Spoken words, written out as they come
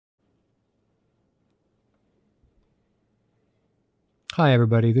Hi,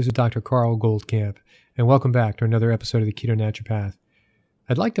 everybody. This is Dr. Carl Goldkamp, and welcome back to another episode of the Keto Naturopath.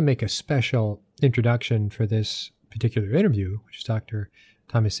 I'd like to make a special introduction for this particular interview, which is Dr.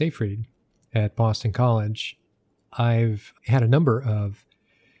 Thomas Seyfried at Boston College. I've had a number of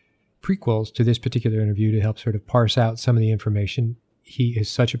prequels to this particular interview to help sort of parse out some of the information. He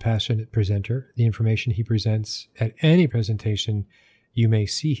is such a passionate presenter. The information he presents at any presentation you may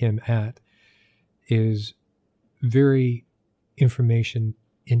see him at is very information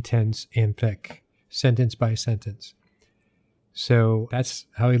intense and thick, sentence by sentence. So that's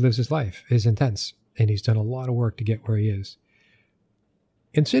how he lives his life, is intense. And he's done a lot of work to get where he is.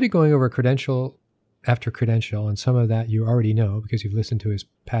 Instead of going over credential after credential, and some of that you already know because you've listened to his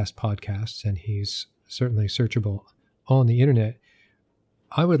past podcasts and he's certainly searchable on the internet,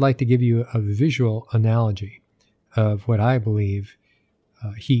 I would like to give you a visual analogy of what I believe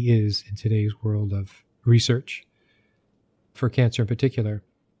he is in today's world of research for cancer in particular.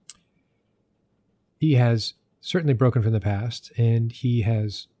 He has certainly broken from the past, and he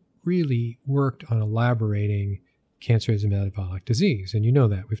has really worked on elaborating cancer as a metabolic disease. And you know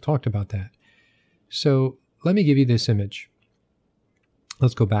that. We've talked about that. So let me give you this image.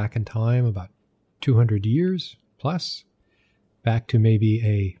 Let's go back in time about 200 years plus, back to maybe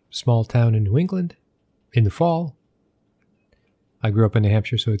a small town in New England in the fall. I grew up in New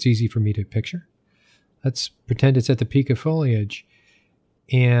Hampshire, so it's easy for me to picture. Let's pretend it's at the peak of foliage,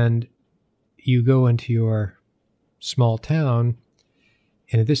 and you go into your small town,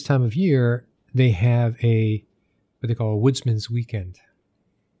 and at this time of year, they have what they call a woodsman's weekend.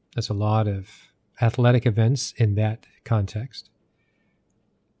 That's a lot of athletic events in that context,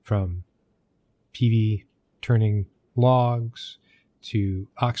 from PV turning logs to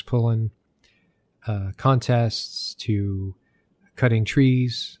ox pulling contests to cutting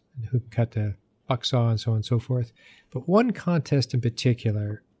trees, who can cut the bucksaw and so on and so forth. But one contest in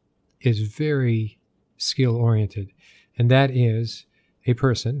particular is very skill-oriented, and that is a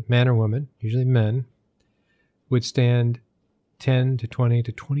person, man or woman, usually men, would stand 10 to 20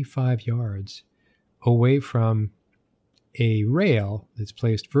 to 25 yards away from a rail that's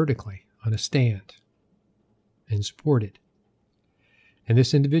placed vertically on a stand and supported. And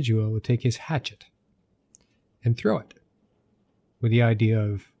this individual would take his hatchet and throw it with the idea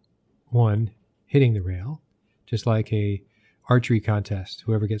of, one, hitting the rail, just like a archery contest.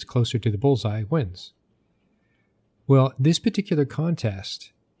 Whoever gets closer to the bullseye wins. Well, this particular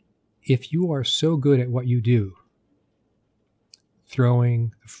contest, if you are so good at what you do,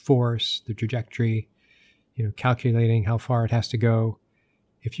 throwing, the force, the trajectory, calculating how far it has to go,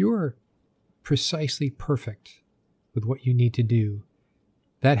 if you are precisely perfect with what you need to do,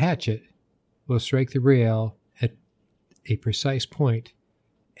 that hatchet will strike the rail at a precise point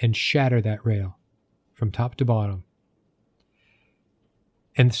and shatter that rail from top to bottom.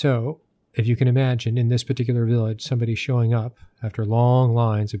 And so, if you can imagine, in this particular village, somebody showing up after long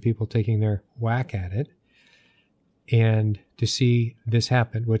lines of people taking their whack at it, and to see this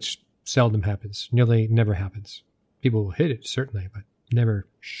happen, which seldom happens, nearly never happens. People will hit it, certainly, but never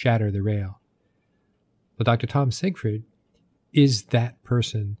shatter the rail. Well, Dr. Tom Seyfried is that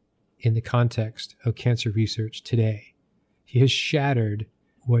person in the context of cancer research today. He has shattered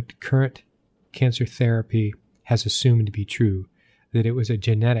what current cancer therapy has assumed to be true, that it was a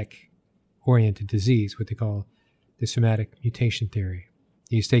genetic-oriented disease, what they call the somatic mutation theory.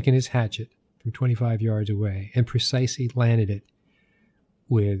 He's taken his hatchet from 25 yards away and precisely landed it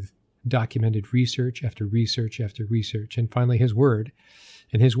with documented research after research after research, and finally his word.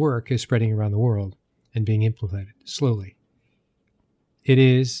 And his work is spreading around the world and being implemented slowly. It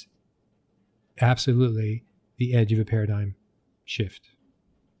is absolutely the edge of a paradigm shift.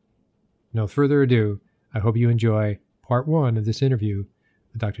 No further ado, I hope you enjoy part one of this interview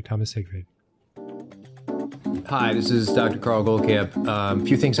with Dr. Thomas Seyfried. Hi, this is Dr. Carl Goldkamp. A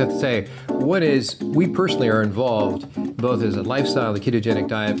few things I have to say. One is, we personally are involved both as a lifestyle, the ketogenic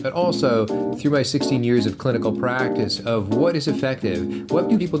diet, but also through my 16 years of clinical practice of what is effective, what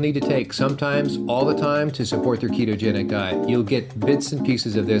do people need to take, sometimes all the time, to support their ketogenic diet. You'll get bits and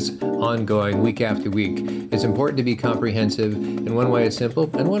pieces of this ongoing week after week. It's important to be comprehensive. In one way it's simple,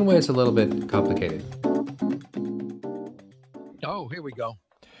 and one way it's a little bit complicated. Oh, here we go.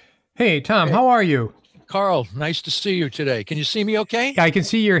 Hey, Tom, how are you? Carl, nice to see you today. Can you see me okay? I can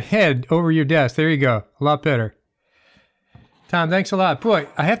see your head over your desk. There you go. A lot better. Tom, thanks a lot. Boy,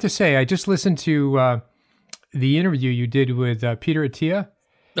 I have to say, I just listened to the interview you did with Peter Attia.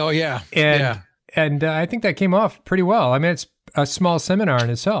 Oh, yeah. And I think that came off pretty well. I mean, it's a small seminar in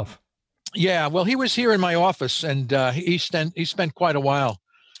itself. Yeah, well, he was here in my office, and he spent quite a while.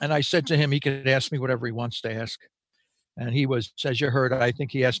 And I said to him he could ask me whatever he wants to ask. And he was, as you heard, I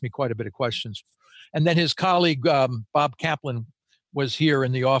think he asked me quite a bit of questions. And then his colleague, Bob Kaplan, was here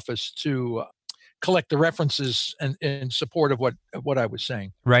in the office to collect the references and in support of what I was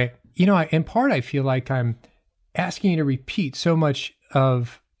saying. Right. In part, I feel like I'm asking you to repeat so much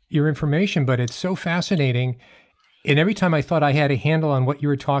of your information, but it's so fascinating. And every time I thought I had a handle on what you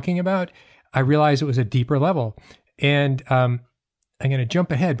were talking about, I realized it was a deeper level. And I'm going to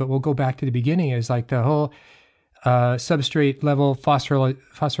jump ahead, but we'll go back to the beginning. Is like the whole substrate level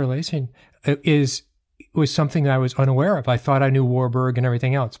phosphorylation was something that I was unaware of. I thought I knew Warburg and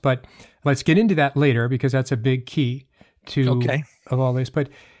everything else, but let's get into that later because that's a big key to of all this. But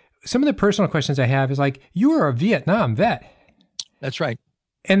some of the personal questions I have is like, you were a Vietnam vet. That's right.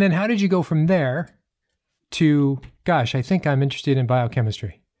 And then how did you go from there to, gosh, I think I'm interested in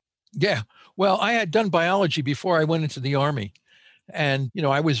biochemistry? Yeah. Well, I had done biology before I went into the Army. And,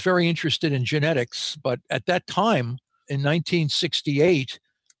 I was very interested in genetics. But at that time, in 1968,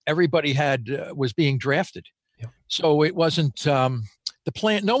 everybody was being drafted. Yeah. So it wasn't the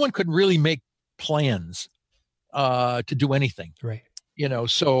plan. No one could really make plans to do anything. Right.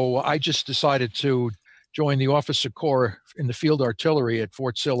 So I just decided to join the Officer Corps in the Field Artillery at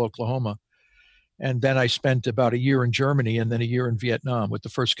Fort Sill, Oklahoma. And then I spent about a year in Germany and then a year in Vietnam with the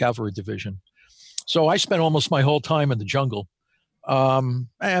 1st Cavalry Division. So I spent almost my whole time in the jungle, and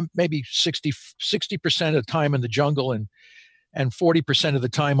maybe 60% of the time in the jungle and 40% of the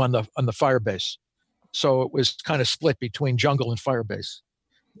time on the fire base. So it was kind of split between jungle and fire base.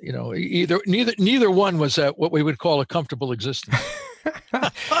 Neither one was what we would call a comfortable existence.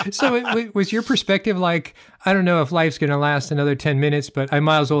 So was your perspective like, I don't know if life's going to last another 10 minutes, but I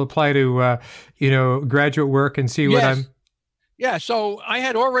might as well apply to, graduate work and see what I'm. Yeah. So I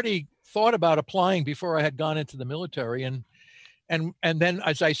had already thought about applying before I had gone into the military. And then,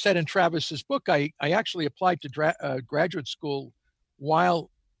 as I said in Travis's book, I actually applied to graduate school while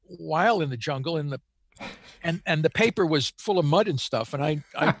in the jungle and the paper was full of mud and stuff. And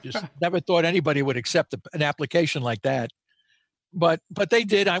I just never thought anybody would accept an application like that. But they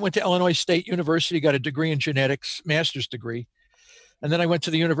did. I went to Illinois State University, got a degree in genetics, master's degree. And then I went to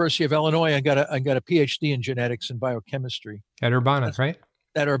the University of Illinois and got a PhD in genetics and biochemistry. At Urbana, right?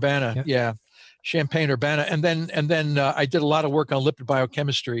 At Urbana, yeah. Champaign-Urbana. And then I did a lot of work on lipid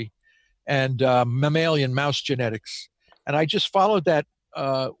biochemistry and mammalian mouse genetics. And I just followed that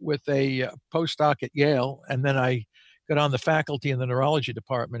with a postdoc at Yale. And then I got on the faculty in the neurology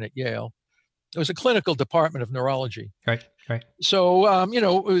department at Yale. It was a clinical department of neurology. Right. So,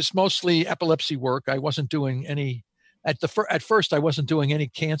 it was mostly epilepsy work. I wasn't doing any, at first, I wasn't doing any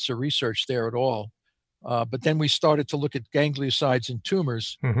cancer research there at all. But then we started to look at gangliosides in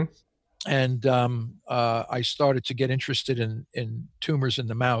tumors. Mm-hmm. And I started to get interested in tumors in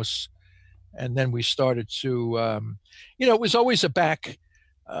the mouse. And then we started to, it was always a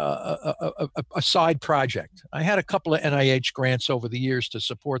side project. I had a couple of NIH grants over the years to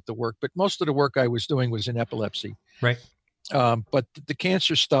support the work, but most of the work I was doing was in epilepsy. Right. But the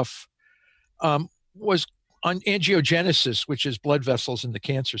cancer stuff was on angiogenesis, which is blood vessels in the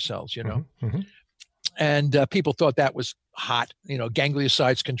cancer cells, Mm-hmm. Mm-hmm. And people thought that was hot,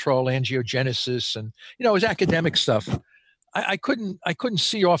 gangliosides control angiogenesis, and it was academic stuff. I couldn't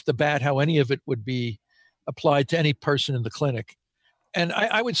see off the bat how any of it would be applied to any person in the clinic. And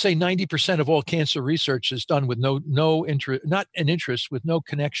I would say 90% of all cancer research is done with no interest, not an interest, with no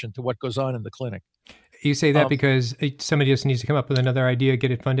connection to what goes on in the clinic. You say that because somebody just needs to come up with another idea, get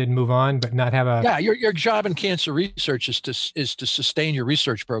it funded, and move on, but not have a. Yeah, your job in cancer research is to sustain your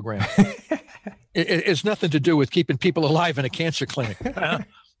research program. It's nothing to do with keeping people alive in a cancer clinic.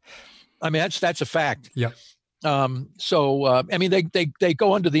 I mean, that's a fact. Yep. So they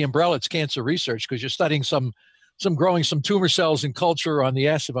go under the umbrella. It's cancer research because you're studying some growing some tumor cells in culture on the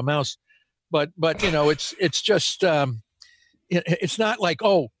ass of a mouse, but it's just it's not like,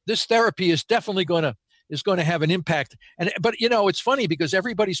 oh, this therapy is definitely going to have an impact. But it's funny because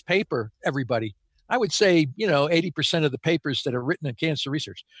everybody, I would say 80% of the papers that are written in cancer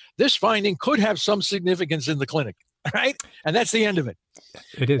research, this finding could have some significance in the clinic, right? And that's the end of it.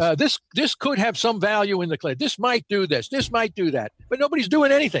 It is. This could have some value in the clinic. This might do this. This might do that. But nobody's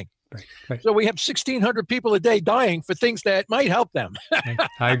doing anything. Right. So we have 1,600 people a day dying for things that might help them.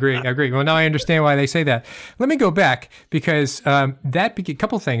 I agree. Well, now I understand why they say that. Let me go back because a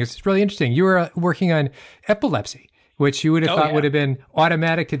couple things. It's really interesting. You were working on epilepsy, which you would have thought would have been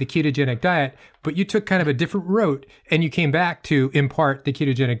automatic to the ketogenic diet, but you took kind of a different route and you came back to impart the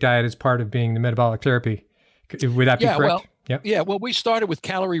ketogenic diet as part of being the metabolic therapy. Would that be correct? Well, we started with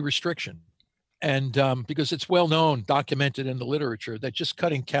calorie restriction. And because it's well known, documented in the literature, that just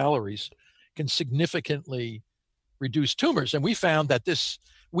cutting calories can significantly reduce tumors. And we found that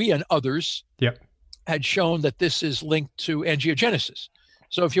we and others Yep. had shown that this is linked to angiogenesis.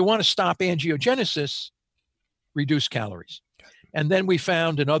 So if you want to stop angiogenesis, reduce calories. And then we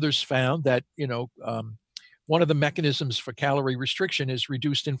found, and others found, that one of the mechanisms for calorie restriction is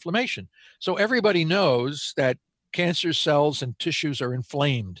reduced inflammation. So everybody knows that cancer cells and tissues are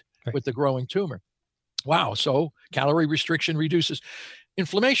inflamed with the growing tumor. Wow. So calorie restriction reduces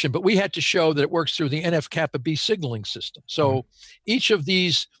inflammation, but we had to show that it works through the NF-kappa B signaling system. So each of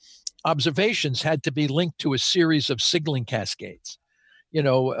these observations had to be linked to a series of signaling cascades.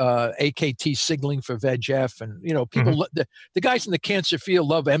 AKT signaling for VEGF, and people, the guys in the cancer field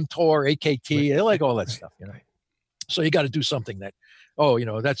love mTOR, AKT, they like all that stuff. So you got to do something that,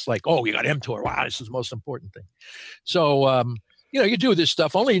 that's like, you got mTOR. Wow, this is the most important thing. So you do this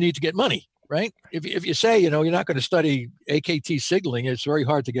stuff. Only you need to get money, right? If you say you're not going to study AKT signaling, it's very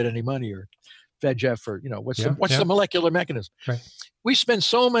hard to get any money, or VEGF, or what's the molecular mechanism. Right. We spend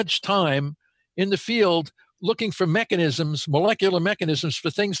so much time in the field looking for molecular mechanisms for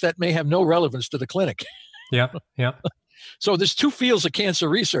things that may have no relevance to the clinic. Yeah. So there's two fields of cancer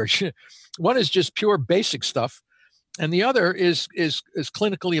research. One is just pure basic stuff, and the other is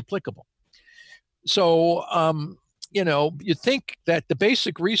clinically applicable. So you think that the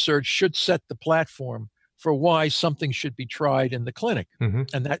basic research should set the platform for why something should be tried in the clinic,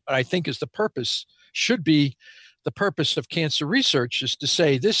 and that, I think, is the purpose. Should be the purpose of cancer research, is to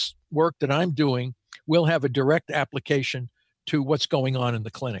say this work that I'm doing will have a direct application to what's going on in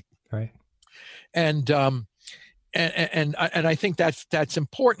the clinic. Right. And I think that's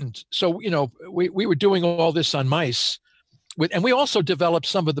important. So, we were doing all this on mice, and we also developed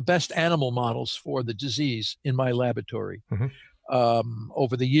some of the best animal models for the disease in my laboratory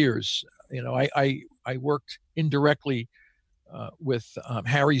over the years. I worked indirectly with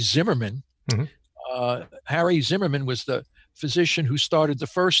Harry Zimmerman. Harry Zimmerman was the physician who started the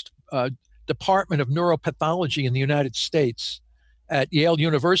first Department of Neuropathology in the United States at Yale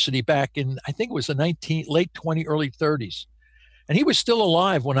University back in, I think it was the late 20s, early 30s. And he was still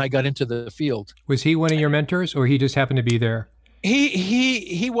alive when I got into the field. Was he one of your mentors, or he just happened to be there?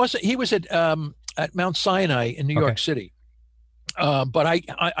 He was at Mount Sinai in New York City. But I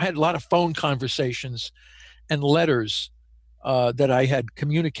had a lot of phone conversations and letters that I had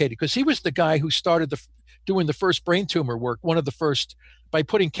communicated, because he was the guy who started doing the first brain tumor work, one of the first, by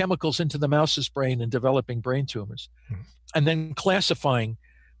putting chemicals into the mouse's brain and developing brain tumors, and then classifying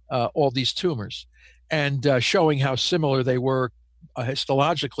all these tumors and showing how similar they were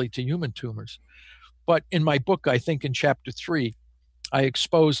histologically to human tumors. But in my book, I think in chapter 3, I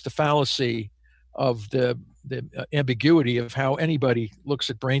exposed the fallacy of the ambiguity of how anybody looks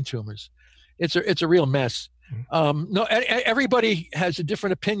at brain tumors. It's a real mess. No, everybody has a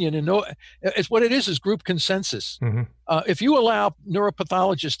different opinion, and it's what it is group consensus. If you allow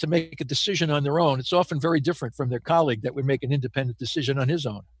neuropathologists to make a decision on their own, it's often very different from their colleague that would make an independent decision on his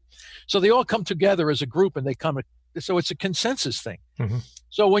own. So they all come together as a group, and so it's a consensus thing.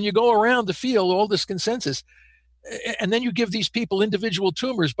 So when you go around the field, all this consensus, and then you give these people individual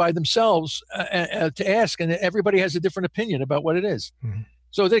tumors by themselves to ask, and everybody has a different opinion about what it is.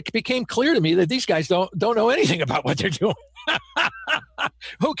 So it became clear to me that these guys don't know anything about what they're doing.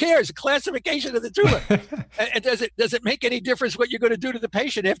 Who cares? A classification of the tumor. And does it make any difference what you're going to do to the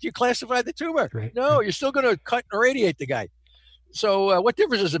patient after you classify the tumor? Right. No, you're still going to cut and irradiate the guy. So what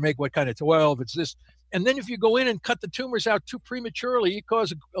difference does it make what kind of, well, if it's this. And then if you go in and cut the tumors out too prematurely, you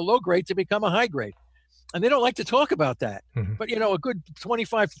cause a low grade to become a high grade. And they don't like to talk about that. But, a good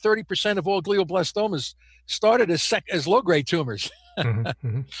 25 to 30% of all glioblastomas started as low-grade tumors.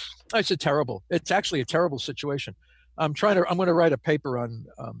 It's actually a terrible situation. I'm going to write a paper on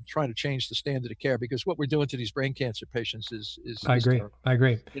trying to change the standard of care, because what we're doing to these brain cancer patients is I agree. terrible. I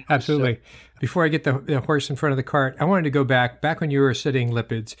agree. Absolutely. Before I get the horse in front of the cart, I wanted to go back when you were studying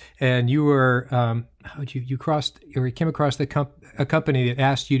lipids, and you were, you came across a company that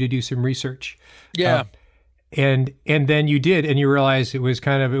asked you to do some research. Yeah. And then you did, and you realized it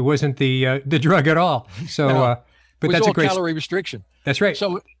wasn't the drug at all. So, no, but that's a great calorie restriction. That's right.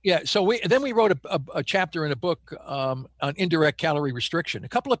 So we wrote a chapter in a book on indirect calorie restriction. A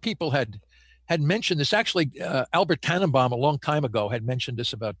couple of people had mentioned this. Actually, Albert Tannenbaum a long time ago had mentioned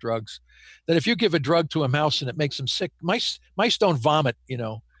this about drugs, that if you give a drug to a mouse and it makes them sick, mice don't vomit.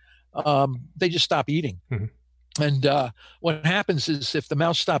 They just stop eating. And what happens is, if the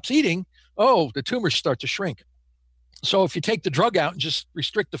mouse stops eating, the tumors start to shrink. So if you take the drug out and just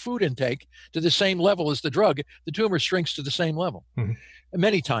restrict the food intake to the same level as the drug, the tumor shrinks to the same level.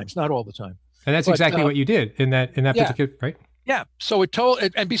 Many times, not all the time. And that's exactly what you did in that particular, right? Yeah. So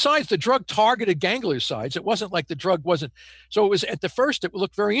and besides the drug targeted gangliosides, it wasn't like the drug wasn't. So it was at the first, it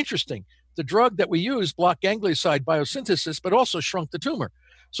looked very interesting. The drug that we used blocked ganglioside biosynthesis, but also shrunk the tumor.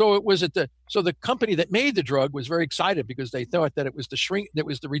 So it was so the company that made the drug was very excited because they thought that it was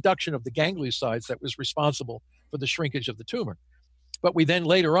the reduction of the gangliosides that was responsible for the shrinkage of the tumor. But we then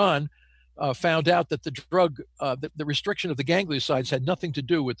later on found out that the drug, the restriction of the gangliosides had nothing to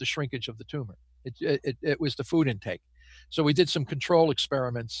do with the shrinkage of the tumor. It was the food intake. So we did some control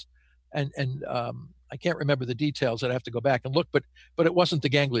experiments, and I can't remember the details. I'd have to go back and look, but it wasn't the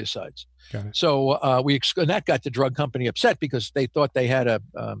gangliosides. Got it. So and that got the drug company upset because they thought they had a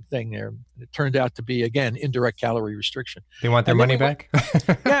thing there. It turned out to be, again, indirect calorie restriction. They want their money back?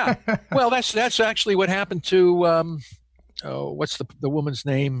 Yeah. Well, that's actually what happened to what's the woman's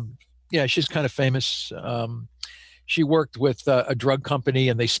name? Yeah, she's kind of famous. She worked with a drug company,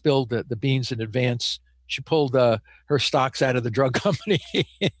 and they spilled the beans in advance. She pulled her stocks out of the drug company.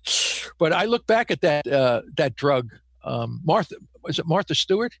 But I look back at that drug. Was it Martha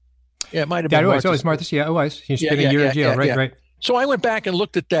Stewart? Yeah, it might have been. It was Martha. Yeah, it was. She spent a year in jail. Right. So I went back and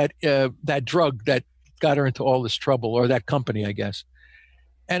looked at that drug that got her into all this trouble, or that company, I guess.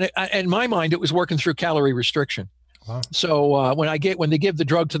 And in my mind, it was working through calorie restriction. Wow. So when they give the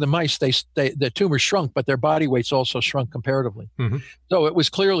drug to the mice, the tumor shrunk, but their body weights also shrunk comparatively. Mm-hmm. So it was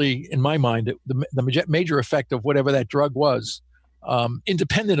clearly, in my mind, the major effect of whatever that drug was,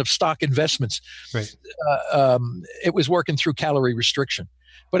 independent of stock investments. Right. It was working through calorie restriction,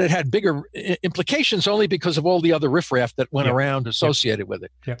 but it had bigger implications only because of all the other riffraff that went around associated with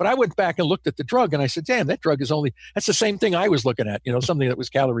it. Yeah. But I went back and looked at the drug, and I said, damn, that drug that's the same thing I was looking at, something that was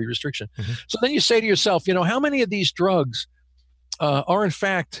calorie restriction. Mm-hmm. So then you say to yourself, how many of these drugs are in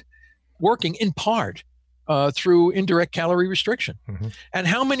fact working in part through indirect calorie restriction? Mm-hmm. And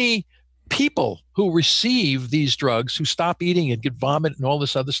how many people who receive these drugs, who stop eating and get vomit and all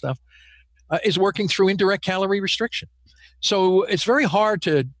this other stuff, is working through indirect calorie restriction? So it's very hard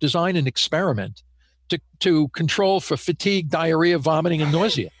to design an experiment to control for fatigue, diarrhea, vomiting, and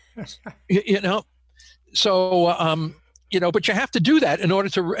nausea. So but you have to do that in order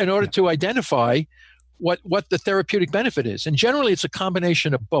to identify what the therapeutic benefit is. And generally, it's a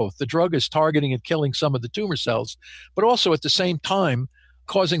combination of both. The drug is targeting and killing some of the tumor cells, but also at the same time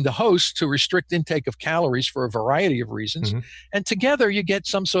causing the host to restrict intake of calories for a variety of reasons. Mm-hmm. And together, you get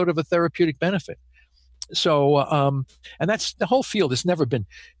some sort of a therapeutic benefit. So, and that's the whole field has never been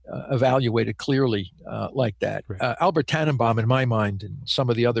evaluated clearly like that. Right. Albert Tannenbaum, in my mind, and some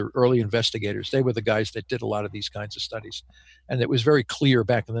of the other early investigators, they were the guys that did a lot of these kinds of studies. And it was very clear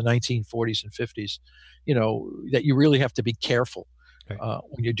back in the 1940s and 50s, that you really have to be careful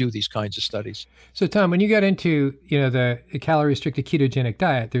when you do these kinds of studies. So, Tom, when you got into, the calorie-restricted ketogenic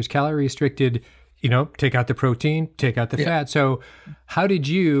diet, there's calorie-restricted, take out the protein, take out the fat. So how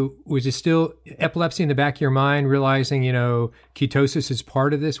was it still epilepsy in the back of your mind, realizing, ketosis is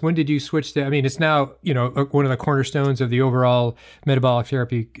part of this? When did you switch to, it's now, one of the cornerstones of the overall metabolic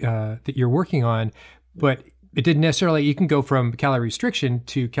therapy that you're working on, but it didn't necessarily, you can go from calorie restriction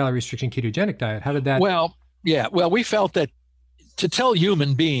to calorie restriction ketogenic diet. How did that? Well, we felt that to tell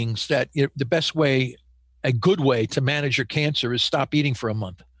human beings that the best way, a good way to manage your cancer is stop eating for a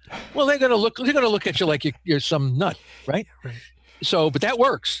month. Well, they're going to look at you like you're some nut, right? Right. So, but that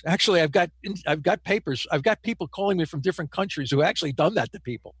works. Actually, I've got papers. I've got people calling me from different countries who actually done that to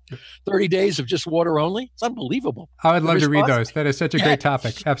people. 30 days of just water only. It's unbelible. I would love to read those. That is such a great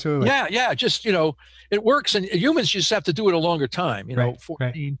topic. Absolutely. Yeah. Just, it works. And humans just have to do it a longer time,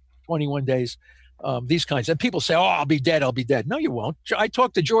 14, 21 days, these kinds. And people say, oh, I'll be dead. No, you won't. I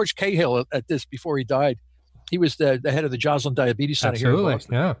talked to George Cahill at this before he died. He was the head of the Joslin Diabetes Center here in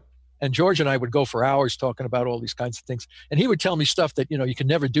Boston. Yeah. And George and I would go for hours talking about all these kinds of things. And he would tell me stuff that, you can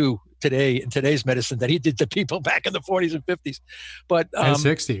never do today in today's medicine that he did to people back in the 40s and 50s. But and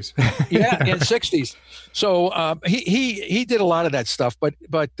 60s. and 60s. So he did a lot of that stuff. But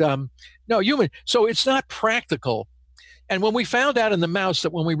no, human. So it's not practical. And when we found out in the mouse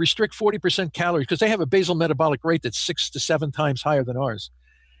that when we restrict 40% calories, because they have a basal metabolic rate that's 6 to 7 times higher than ours,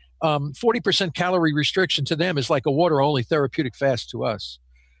 40% calorie restriction to them is like a water-only therapeutic fast to us.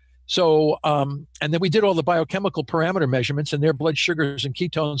 So, and then we did all the biochemical parameter measurements, and their blood sugars and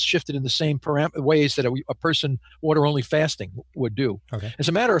ketones shifted in the same ways that a person water-only fasting would do. Okay. As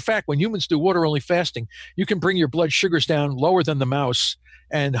a matter of fact, when humans do water-only fasting, you can bring your blood sugars down lower than the mouse,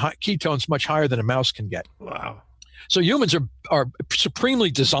 and ketones much higher than a mouse can get. Wow. So humans are supremely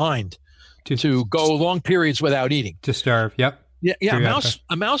designed to go long periods without eating. To starve, yep. Yeah.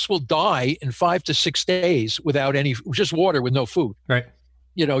 A mouse will die in 5 to 6 days without just water with no food. Right.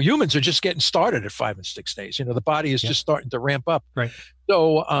 humans are just getting started at 5 and 6 days. The body is just starting to ramp up. Right.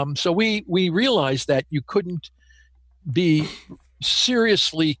 So we realized that you couldn't be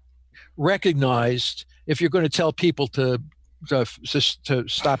seriously recognized if you're going to tell people to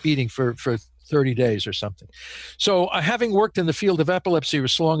stop eating for 30 days or something. So having worked in the field of epilepsy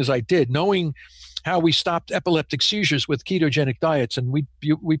as long as I did, knowing how we stopped epileptic seizures with ketogenic diets, and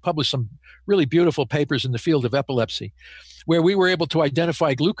we published some really beautiful papers in the field of epilepsy, where we were able to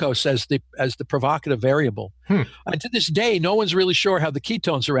identify glucose as the provocative variable. And to this day, no one's really sure how the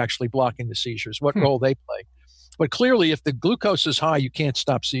ketones are actually blocking the seizures, what role they play. But clearly, if the glucose is high, you can't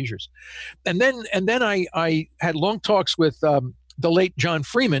stop seizures. And then I had long talks with the late John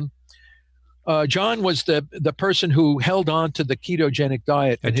Freeman. John was the person who held on to the ketogenic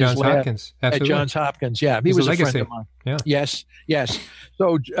diet at Johns Hopkins. Absolutely. At Johns Hopkins. Yeah, he was a friend of mine. Yeah. Yes.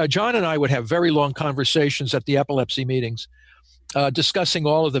 So John and I would have very long conversations at the epilepsy meetings, discussing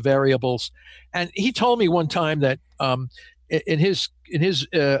all of the variables. And he told me one time that in his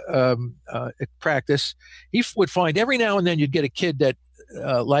practice, he would find every now and then you'd get a kid that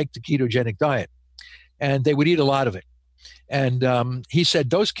liked the ketogenic diet, and they would eat a lot of it. And he said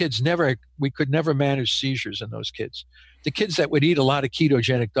those kids we could never manage seizures in those kids. The kids that would eat a lot of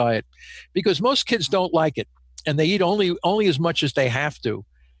ketogenic diet, because most kids don't like it, and they eat only as much as they have to.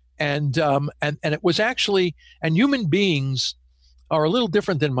 And it was actually, and human beings are a little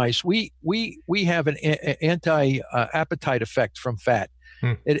different than mice. We have an anti-appetite effect from fat.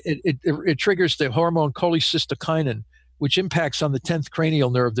 It triggers the hormone cholecystokinin, which impacts on the 10th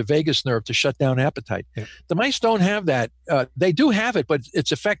cranial nerve, the vagus nerve, to shut down appetite. Yeah. The mice don't have that. They do have it, but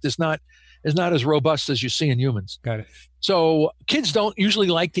its effect is not as robust as you see in humans. Got it. So kids don't usually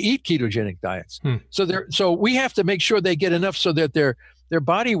like to eat ketogenic diets. So we have to make sure they get enough so that their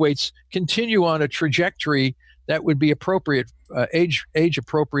body weights continue on a trajectory that would be appropriate, age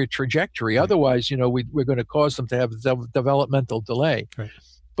appropriate trajectory. Right. Otherwise, we're going to cause them to have developmental delay. Right.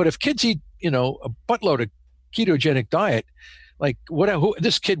 But if kids eat, a buttload of ketogenic diet, like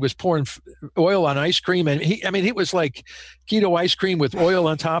this kid was pouring oil on ice cream, and he was like keto ice cream with oil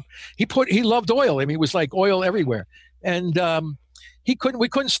on top. He loved oil. It was like oil everywhere. And we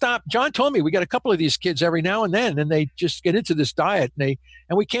couldn't stop. John told me we got a couple of these kids every now and then, and they just get into this diet, and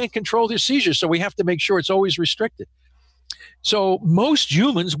we can't control their seizures, so we have to make sure it's always restricted. So most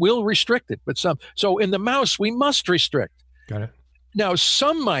humans will restrict it, but so in the mouse we must restrict. Got it. Now,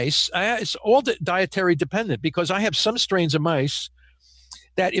 some mice, it's all dietary dependent, because I have some strains of mice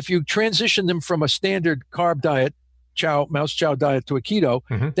that if you transition them from a standard carb diet, mouse chow diet, to a keto,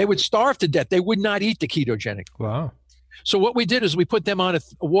 they would starve to death. They would not eat the ketogenic. Wow. So what we did is we put them on a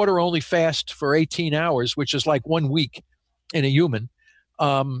water-only fast for 18 hours, which is like 1 week in a human,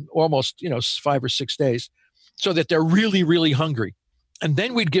 almost 5 or 6 days, so that they're really, really hungry. And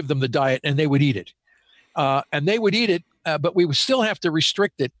then we'd give them the diet, and they would eat it. But we would still have to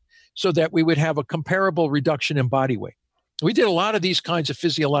restrict it so that we would have a comparable reduction in body weight. We did a lot of these kinds of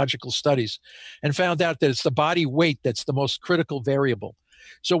physiological studies and found out that it's the body weight that's the most critical variable.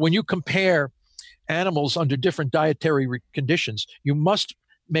 So when you compare animals under different dietary conditions, you must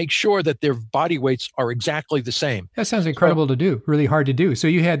make sure that their body weights are exactly the same. That sounds incredible to do, really hard to do. So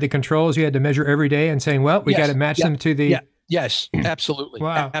you had the controls you had to measure every day and saying, well, we got to match them to the... Yeah. Yes, absolutely.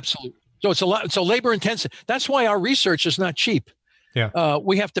 Wow. Absolutely. So it's a lot. So labor intensive. That's why our research is not cheap. Yeah.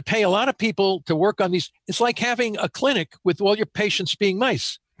 We have to pay a lot of people to work on these. It's like having a clinic with all your patients being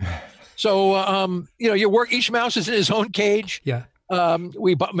mice. So, you work, each mouse is in his own cage. Yeah.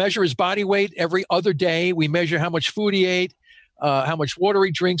 We measure his body weight every other day. We measure how much food he ate, how much water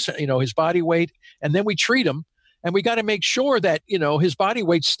he drinks, his body weight. And then we treat him. And we got to make sure that, his body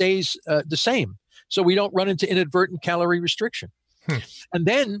weight stays the same, so we don't run into inadvertent calorie restriction. And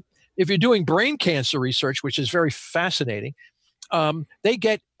then if you're doing brain cancer research, which is very fascinating, they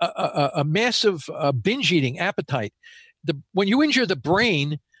get a massive binge eating appetite. When you injure the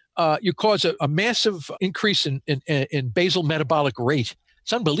brain, you cause a massive increase in basal metabolic rate.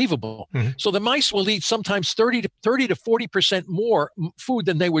 It's unbelievable. So the mice will eat sometimes 30 to 40% more food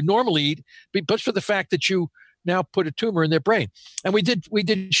than they would normally eat, but for the fact that you now put a tumor in their brain. And we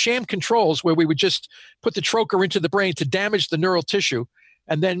did sham controls where we would just put the trocar into the brain to damage the neural tissue,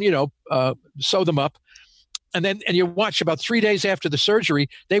 and then sew them up. And you watch about 3 days after the surgery,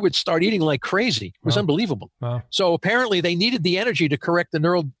 they would start eating like crazy. It was unbelievable. Wow. So apparently they needed the energy to correct the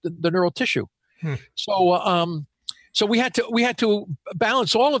neural tissue. So we had to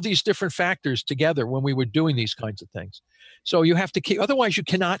balance all of these different factors together when we were doing these kinds of things. So you have to keep, otherwise you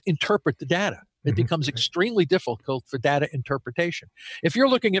cannot interpret the data. It becomes extremely difficult for data interpretation. If you're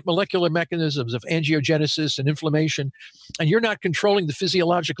looking at molecular mechanisms of angiogenesis and inflammation, and you're not controlling the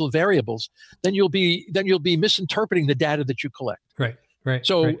physiological variables, then you'll be misinterpreting the data that you collect. Right.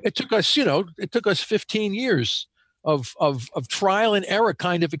 So it took us 15 years of trial and error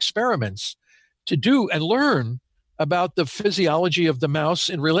kind of experiments to do and learn about the physiology of the mouse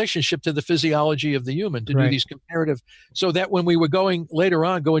in relationship to the physiology of the human, to do these comparative, so that when we were go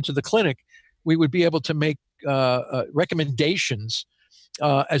into the clinic, we would be able to make recommendations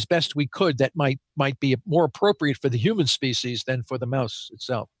as best we could that might be more appropriate for the human species than for the mouse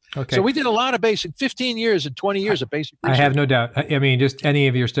itself. Okay. So we did a lot of 15 years and 20 years of basic research. I have no doubt. I mean, just any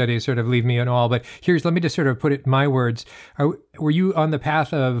of your studies sort of leave me in awe. But let me just sort of put it in my words. Were you on the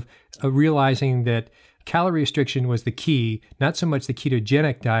path of realizing that calorie restriction was the key, not so much the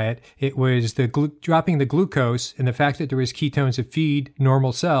ketogenic diet? It was the dropping the glucose and the fact that there was ketones that feed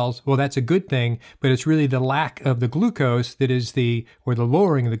normal cells. Well, that's a good thing, but it's really the lack of the glucose that is or the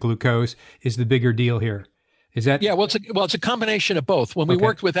lowering of the glucose is the bigger deal here. Is that? Yeah, well, it's a combination of both. When we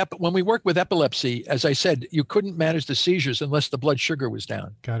worked with epilepsy, as I said, you couldn't manage the seizures unless the blood sugar was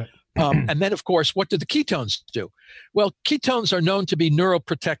down. Got it. And then, of course, what did the ketones do? Well, ketones are known to be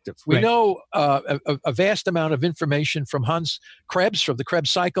neuroprotective. We know a vast amount of information from Hans Krebs, from the Krebs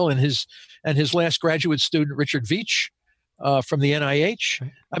cycle, and his last graduate student, Richard Veitch, from the NIH.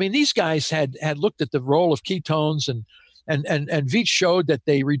 Right. I mean, these guys had looked at the role of ketones, and Veitch showed that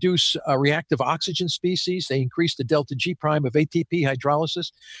they reduce reactive oxygen species. They increase the delta G prime of ATP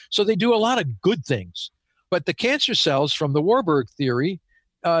hydrolysis. So they do a lot of good things. But the cancer cells, from the Warburg theory,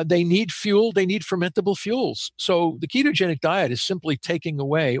 they need fuel. They need fermentable fuels. So the ketogenic diet is simply taking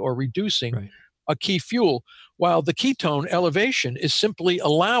away or reducing a key fuel, while the ketone elevation is simply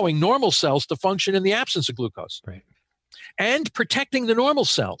allowing normal cells to function in the absence of glucose, and protecting the normal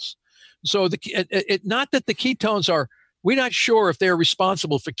cells. So not that the ketones are, we're not sure if they're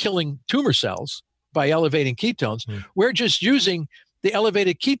responsible for killing tumor cells by elevating ketones. We're just using the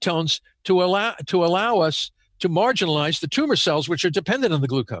elevated ketones to allow us to marginalize the tumor cells, which are dependent on the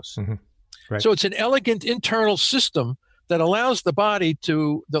glucose. So it's an elegant internal system that allows the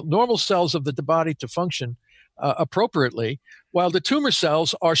normal cells of the body to function appropriately, while the tumor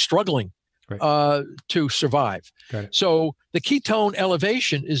cells are struggling to survive. So the ketone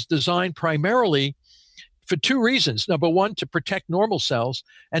elevation is designed primarily for two reasons. Number one, to protect normal cells,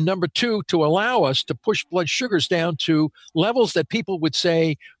 and number two, to allow us to push blood sugars down to levels that people would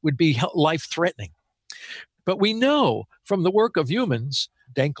say would be life-threatening. But we know from the work of humans,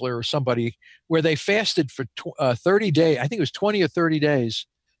 Denkler or somebody, where they fasted for 30 days, I think it was 20 or 30 days,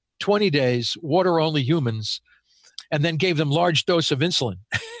 20 days, water-only humans, and then gave them large dose of insulin.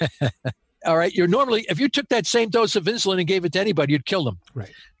 All right, if you took that same dose of insulin and gave it to anybody, you'd kill them.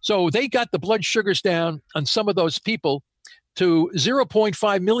 So they got the blood sugars down on some of those people to 0.5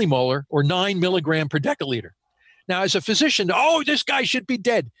 millimolar or 9 milligram per deciliter. Now, as a physician, this guy should be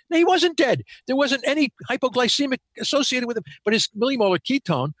dead. No, he wasn't dead. There wasn't any hypoglycemic associated with him, but his millimolar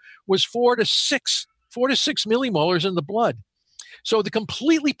ketone was 4 to 6 millimolars in the blood. So they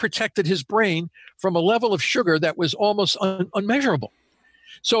completely protected his brain from a level of sugar that was almost unmeasurable.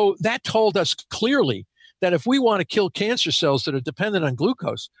 So that told us clearly that if we want to kill cancer cells that are dependent on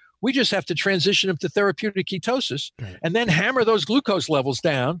glucose, we just have to transition them to therapeutic ketosis and then hammer those glucose levels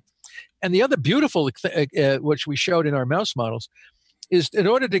down. And the other beautiful, which we showed in our mouse models, is in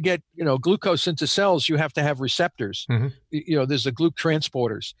order to get glucose into cells, you have to have receptors. There's the gluc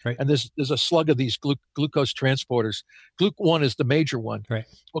transporters, and there's a slug of these glucose transporters. Gluc1 is the major one.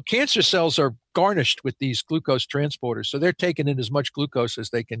 Well, cancer cells are garnished with these glucose transporters, so they're taking in as much glucose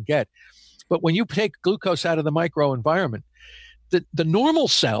as they can get. But when you take glucose out of the microenvironment, the normal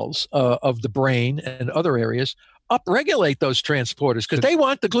cells of the brain and other areas upregulate those transporters because they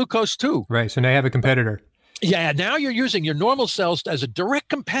want the glucose too. So now you have a competitor. Yeah, now you're using your normal cells as a direct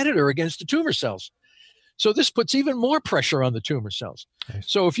competitor against the tumor cells. So this puts even more pressure on the tumor cells.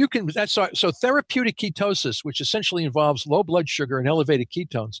 So if you can, so therapeutic ketosis, which essentially involves low blood sugar and elevated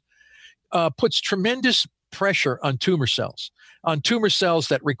ketones, puts tremendous pressure on tumor cells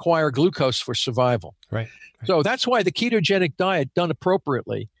that require glucose for survival. So that's why the ketogenic diet done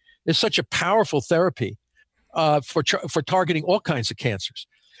appropriately is such a powerful therapy for targeting all kinds of cancers.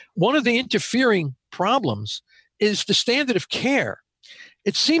 One of the interfering problems is the standard of care.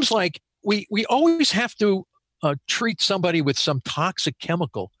 It seems like we always have to treat somebody with some toxic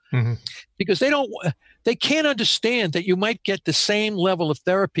chemical because they can't understand that you might get the same level of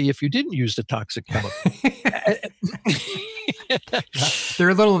therapy if you didn't use the toxic chemical. Yeah, they're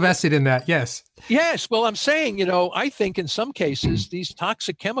a little vested in that. Yes. Yes. Well, I'm saying, I think in some cases these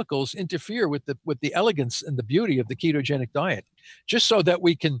toxic chemicals interfere with the elegance and the beauty of the ketogenic diet, just so that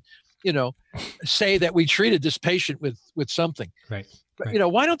we can, say that we treated this patient with something. Right. But,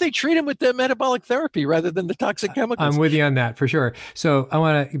 right. Why don't they treat him with the metabolic therapy rather than the toxic chemicals? I'm with you on that for sure. So I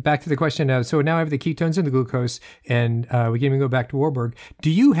want to back to the question of, so now I have the ketones and the glucose, and we can even go back to Warburg.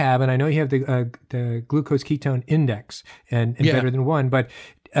 Do you have, and I know you have the glucose ketone index and better than one, but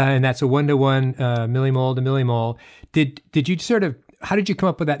and that's a 1-to-1 millimole to millimole. Did you sort of, how did you come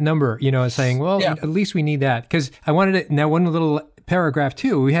up with that number? Saying, well, at least we need that, because I wanted it. Now, one little paragraph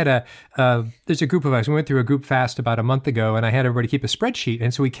too, we had there's a group of us, we went through a group fast about a month ago, and I had everybody keep a spreadsheet.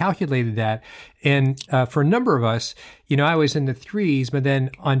 And so we calculated that. And for a number of us, I was in the 3s, but then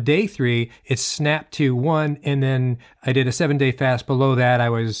on day 3, it snapped to 1. And then I did a 7-day fast below that. I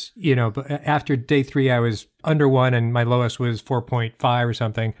was, after day 3, I was under 1, and my lowest was 4.5 or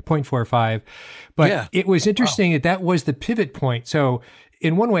something, 0.45. But it was interesting that was the pivot point. So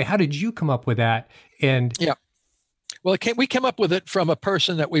in one way, how did you come up with that? And well, we came up with it from a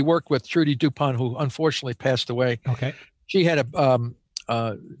person that we worked with, Trudy Dupont, who unfortunately passed away. Okay. She had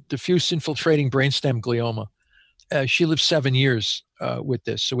a diffuse infiltrating brainstem glioma. She lived 7 years with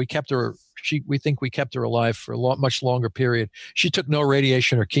this, so we kept her. We think we kept her alive for a much longer period. She took no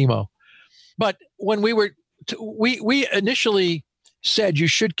radiation or chemo. But when we initially said you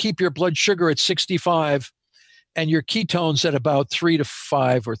should keep your blood sugar at 65 and your ketones at about 3 to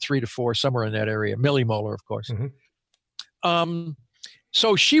 5 or 3 to 4, somewhere in that area, millimolar, of course. Mm-hmm.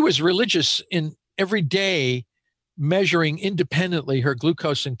 So she was religious in every day measuring independently her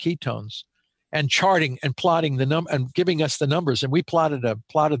glucose and ketones and charting and plotting and giving us the numbers. And we plotted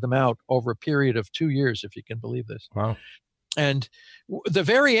them out over a period of 2 years, if you can believe this. Wow. And the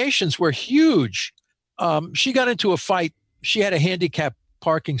variations were huge. She got into a fight. She had a handicapped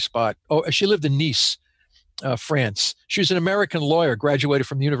parking spot. Oh, she lived in Nice, France. She was an American lawyer, graduated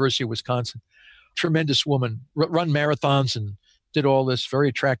from the University of Wisconsin. Tremendous woman, run marathons and did all this. Very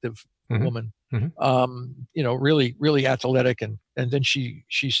attractive woman. Mm-hmm. Really, really athletic. And then she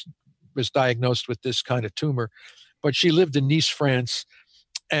was diagnosed with this kind of tumor, but she lived in Nice, France,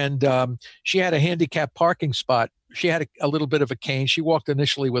 and she had a handicapped parking spot. She had a little bit of a cane. She walked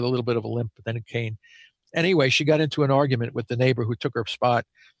initially with a little bit of a limp, but then a cane. Anyway, she got into an argument with the neighbor who took her spot.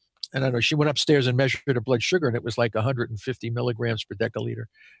 And I know she went upstairs and measured her blood sugar, and it was like 150 milligrams per deciliter.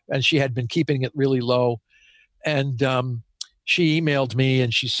 And she had been keeping it really low. And she emailed me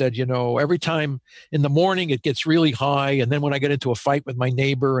and she said, every time in the morning it gets really high. And then when I get into a fight with my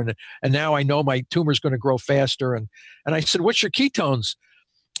neighbor, and now I know my tumor's going to grow faster. And I said, what's your ketones?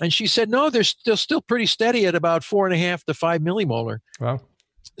 And she said, no, they're still pretty steady at about 4.5 to 5 millimolar. Wow.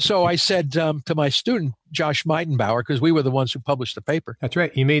 So I said to my student, Josh Meidenbauer, because we were the ones who published the paper. That's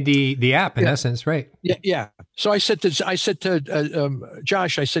right. You made the app in essence, right? Yeah. So I said to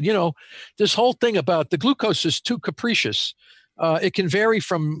Josh, I said, this whole thing about the glucose is too capricious. It can vary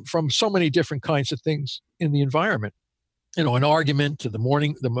from so many different kinds of things in the environment. An argument to the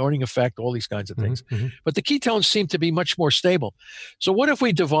morning effect, all these kinds of things. Mm-hmm. But the ketones seem to be much more stable. So what if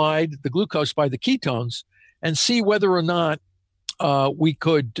we divide the glucose by the ketones and see whether or not we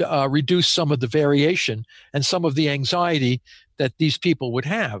could reduce some of the variation and some of the anxiety that these people would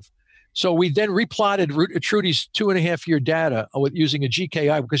have. So we then replotted Trudy's 2.5-year data using a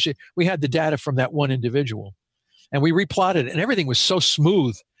GKI, because we had the data from that one individual. And we replotted it, and everything was so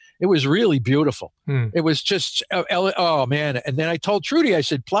smooth. It was really beautiful. It was just, oh man. And then I told Trudy, I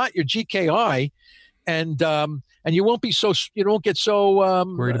said, plot your GKI and you won't get so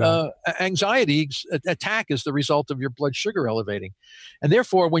worried about anxiety attack as the result of your blood sugar elevating. And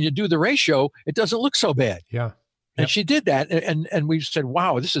therefore, when you do the ratio, it doesn't look so bad. Yeah. And she did that. And we said,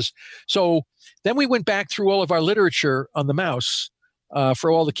 wow, this is, so then we went back through all of our literature on the mouse for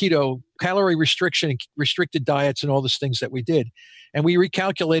all the keto calorie restriction, restricted diets, and all these things that we did. And we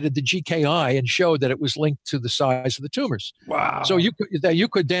recalculated the GKI and showed that it was linked to the size of the tumors. Wow. So you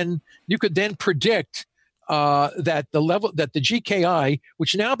could then predict that the GKI,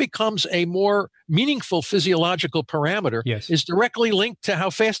 which now becomes a more meaningful physiological parameter, is directly linked to how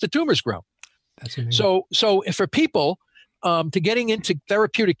fast the tumors grow. That's amazing. So if for people to getting into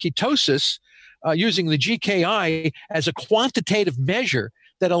therapeutic ketosis, using the GKI as a quantitative measure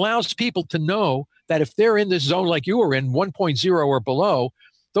that allows people to know that if they're in this zone like you were in, 1.0 or below,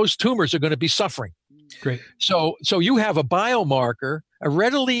 those tumors are going to be suffering. Great. So you have a biomarker, a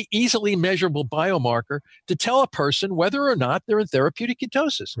readily, easily measurable biomarker to tell a person whether or not they're in therapeutic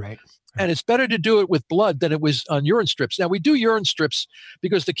ketosis. Right. And it's better to do it with blood than it was on urine strips. Now, we do urine strips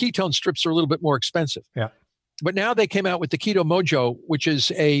because the ketone strips are a little bit more expensive. Yeah. But now they came out with the Keto Mojo, which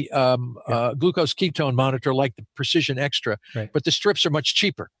is a glucose ketone monitor like the Precision Extra, right. but the strips are much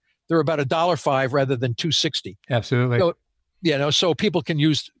cheaper. They're about $1.05 rather than $2.60. Absolutely. So, so people can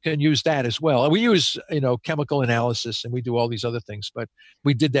use that as well. We use chemical analysis and we do all these other things, but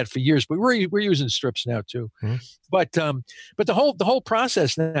we did that for years. But we're using strips now too. Mm-hmm. But the whole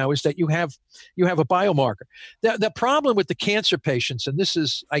process now is that you have a biomarker. The problem with the cancer patients, and this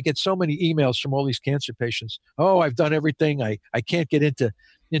is, I get so many emails from all these cancer patients. Oh, I've done everything. I can't get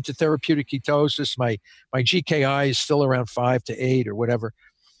into therapeutic ketosis. My GKI is still around 5 to 8 or whatever.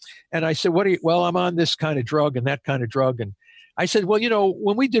 And I said, well, I'm on this kind of drug and that kind of drug. And I said, well,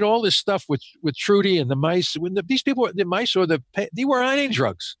 when we did all this stuff with Trudy and the mice, when these people, the mice or they were on any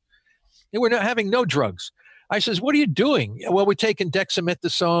drugs. They were not having no drugs. I says, what are you doing? Well, we're taking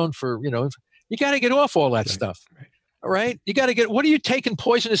dexamethasone for, you got to get off all that stuff. Right. All right. You got to what are you taking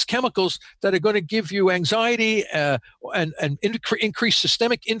poisonous chemicals that are going to give you anxiety and increase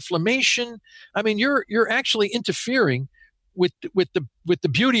systemic inflammation? I mean, you're actually interfering with the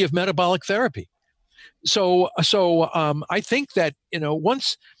beauty of metabolic therapy. So I think that,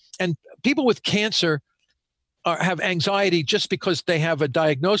 once, and people with cancer have anxiety just because they have a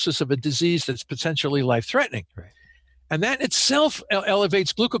diagnosis of a disease that's potentially life-threatening. Right. And that itself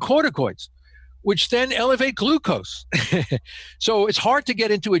elevates glucocorticoids, which then elevate glucose. So it's hard to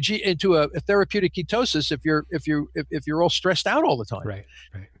get into a therapeutic ketosis if you're all stressed out all the time. Right.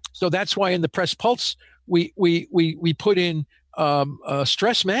 Right. So that's why in the Press Pulse we put in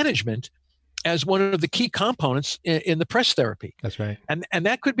stress management as one of the key components in the press therapy. That's right. And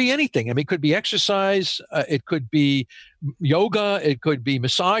that could be anything. I mean, it could be exercise. It could be yoga. It could be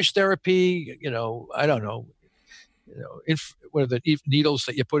massage therapy. I don't know. What are the needles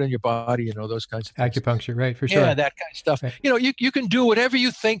that you put in your body? Those kinds of things. Acupuncture, right? For sure. Yeah, that kind of stuff. Right. You can do whatever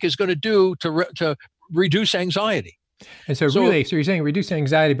you think is going to do to reduce anxiety. And so you're saying reduce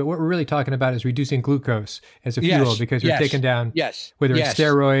anxiety, but what we're really talking about is reducing glucose as a fuel, because you're taking down whether it's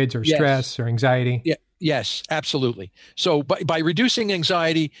steroids or stress or anxiety. Yeah. Yes, absolutely. So by reducing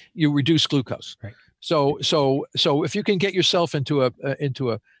anxiety, you reduce glucose. Right. So if you can get yourself into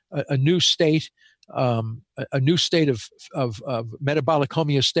a new state, a new state of metabolic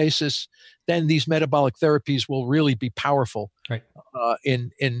homeostasis, then these metabolic therapies will really be powerful. Right.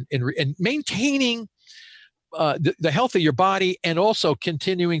 In maintaining the health of your body, and also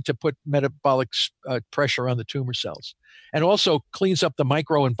continuing to put metabolic pressure on the tumor cells, and also cleans up the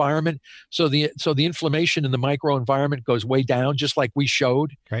microenvironment. So the inflammation in the microenvironment goes way down, just like we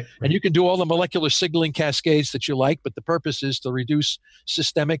showed. Right. And you can do all the molecular signaling cascades that you like, but the purpose is to reduce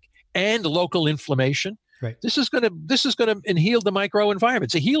systemic and local inflammation. Right. This is going to heal the microenvironment.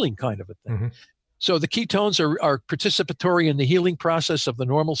 It's a healing kind of a thing. Mm-hmm. So the ketones are participatory in the healing process of the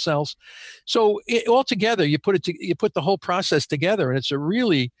normal cells. So altogether, you put the whole process together, and it's a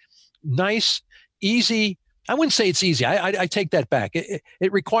really nice, easy. I wouldn't say it's easy. I take that back.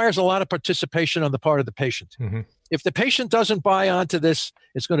 It requires a lot of participation on the part of the patient. Mm-hmm. If the patient doesn't buy onto this,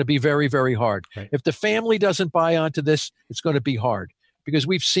 it's going to be very, very hard. Right. If the family doesn't buy onto this, it's going to be hard, because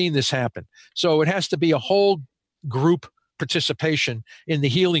we've seen this happen. So it has to be a whole group participation in the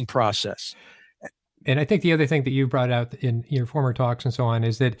healing process. And I think the other thing that you brought out in your former talks and so on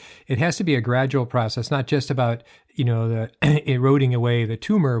is that it has to be a gradual process, not just about, the eroding away the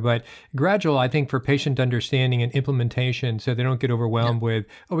tumor, but gradual, I think, for patient understanding and implementation, so they don't get overwhelmed with,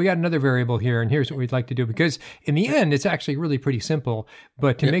 we got another variable here, and here's what we'd like to do. Because in the end, it's actually really pretty simple.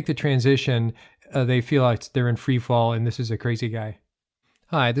 But to make the transition, they feel like they're in free fall, and this is a crazy guy.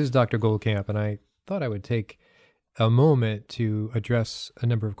 Hi, this is Dr. Goldkamp, and I thought I would take a moment to address a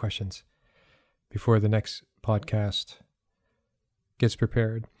number of questions before the next podcast gets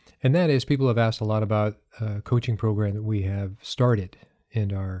prepared. And that is, people have asked a lot about a coaching program that we have started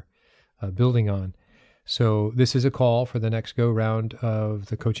and are building on. So this is a call for the next go round of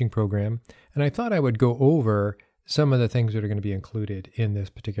the coaching program. And I thought I would go over some of the things that are going to be included in this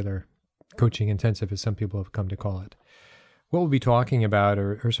particular coaching intensive, as some people have come to call it. What we'll be talking about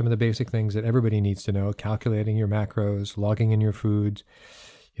are some of the basic things that everybody needs to know: calculating your macros, logging in your foods,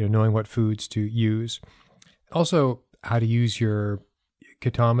 knowing what foods to use. Also, how to use your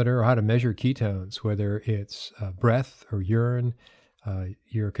ketometer, or how to measure ketones, whether it's breath or urine,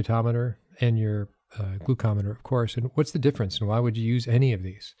 your ketometer and your glucometer, of course, and what's the difference, and why would you use any of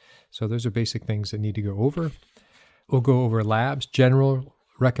these? So those are basic things that need to go over. We'll go over labs, general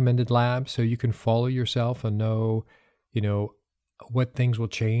recommended labs, so you can follow yourself and know, what things will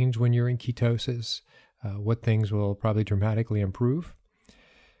change when you're in ketosis, what things will probably dramatically improve.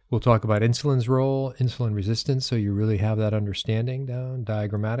 We'll talk about insulin's role, insulin resistance, so you really have that understanding down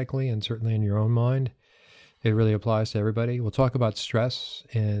diagrammatically and certainly in your own mind. It really applies to everybody. We'll talk about stress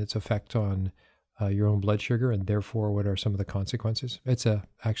and its effect on your own blood sugar, and therefore what are some of the consequences. It's a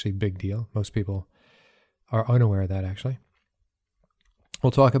actually big deal. Most people are unaware of that, actually.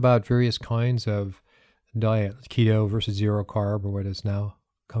 We'll talk about various kinds of diet, keto versus zero carb, or what has now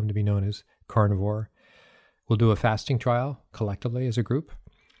come to be known as carnivore. We'll do a fasting trial collectively as a group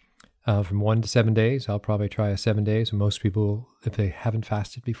from 1 to 7 days. I'll probably try 7 days. And most people, if they haven't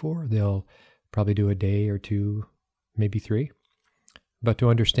fasted before, they'll probably do a day or 2, maybe 3. But to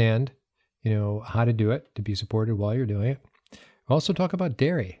understand, how to do it, to be supported while you're doing it. We'll also talk about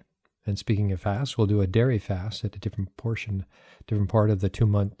dairy. And speaking of fast, we'll do a dairy fast at a different part of the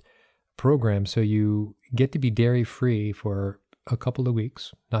 2-month program. So you get to be dairy free for a couple of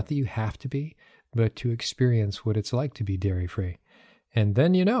weeks. Not that you have to be, but to experience what it's like to be dairy free. And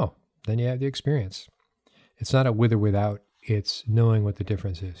then then you have the experience. It's not a with or without, it's knowing what the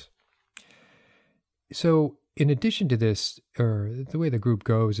difference is. So in addition to this, or the way the group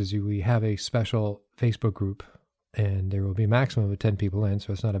goes is we have a special Facebook group, and there will be a maximum of 10 people in,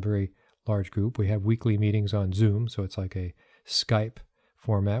 so it's not a very large group. We have weekly meetings on Zoom, so it's like a Skype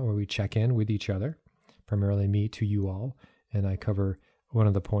format where we check in with each other, primarily me to you all, and I cover one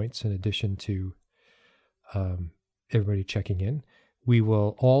of the points in addition to everybody checking in. We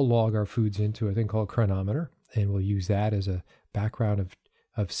will all log our foods into a thing called Chronometer, and we'll use that as a background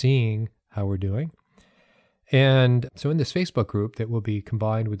of seeing how we're doing. And so in this Facebook group that will be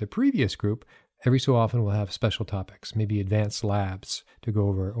combined with the previous group, every so often we'll have special topics, maybe advanced labs to go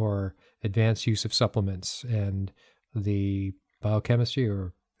over, or advanced use of supplements and the biochemistry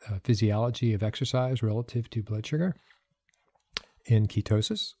or physiology of exercise relative to blood sugar in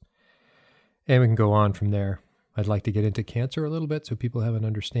ketosis. And we can go on from there. I'd like to get into cancer a little bit so people have an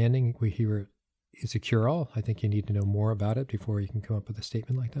understanding. We hear it's a cure-all. I think you need to know more about it before you can come up with a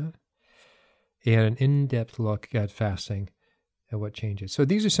statement like that. And an in-depth look at fasting and what changes. So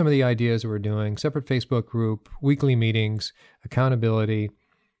these are some of the ideas that we're doing. Separate Facebook group, weekly meetings, accountability.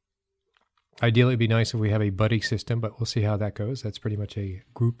 Ideally, it'd be nice if we have a buddy system, but we'll see how that goes. That's pretty much a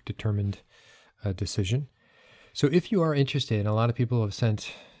group-determined decision. So if you are interested, and a lot of people have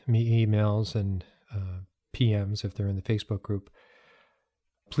sent me emails and PMs if they're in the Facebook group,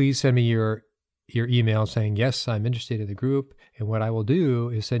 please send me your email saying, yes, I'm interested in the group. And what I will do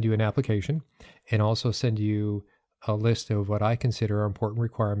is send you an application and also send you a list of what I consider are important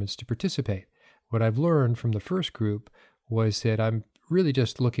requirements to participate. What I've learned from the first group was that I'm really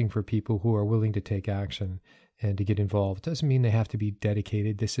just looking for people who are willing to take action and to get involved. It doesn't mean they have to be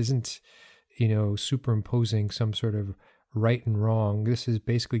dedicated. This isn't, superimposing some sort of right and wrong. This is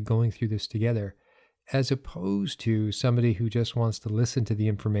basically going through this together, as opposed to somebody who just wants to listen to the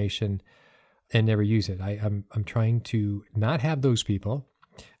information and never use it. I'm trying to not have those people,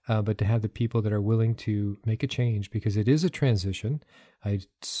 but to have the people that are willing to make a change, because it is a transition. I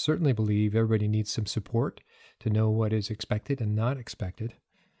certainly believe everybody needs some support to know what is expected and not expected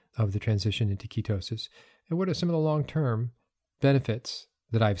of the transition into ketosis, and what are some of the long-term benefits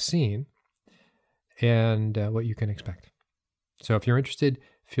that I've seen, and what you can expect. So if you're interested,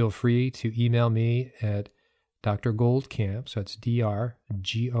 feel free to email me at Dr. Goldkamp, so it's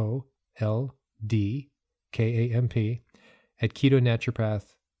DrGoldkamp at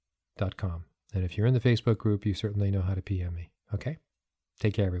ketonaturopath.com. And if you're in the Facebook group, you certainly know how to PM me. Okay?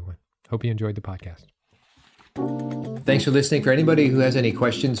 Take care, everyone. Hope you enjoyed the podcast. Thanks for listening. For anybody who has any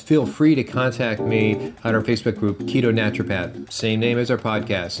questions, feel free to contact me on our Facebook group, Keto Naturopath. Same name as our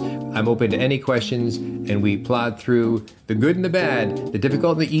podcast. I'm open to any questions, and we plod through the good and the bad, the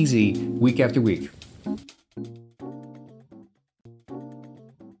difficult and the easy, week after week.